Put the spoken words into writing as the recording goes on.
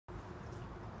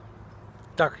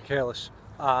Dr. Kalish,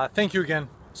 thank you again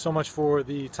so much for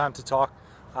the time to talk.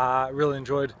 Really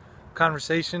enjoyed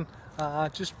conversation.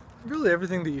 Just really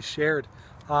everything that you shared.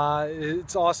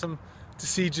 It's awesome to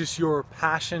see just your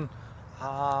passion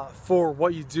for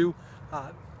what you do.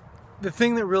 The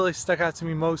thing that really stuck out to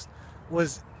me most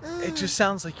was it just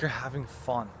sounds like you're having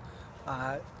fun.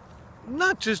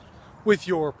 Not just with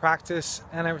your practice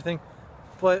and everything,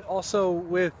 but also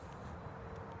with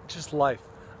just life.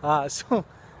 So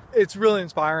it's really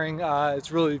inspiring.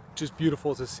 It's really just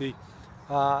beautiful to see.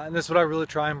 And that's what I really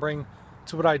try and bring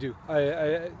to what I do.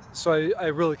 So I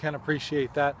really can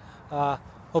appreciate that.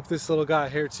 Hope this little guy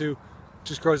here too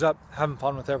just grows up having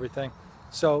fun with everything.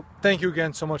 So thank you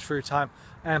again so much for your time.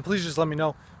 And please just let me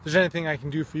know if there's anything I can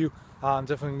do for you. I'm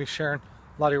definitely going to be sharing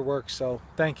a lot of your work. So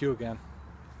thank you again.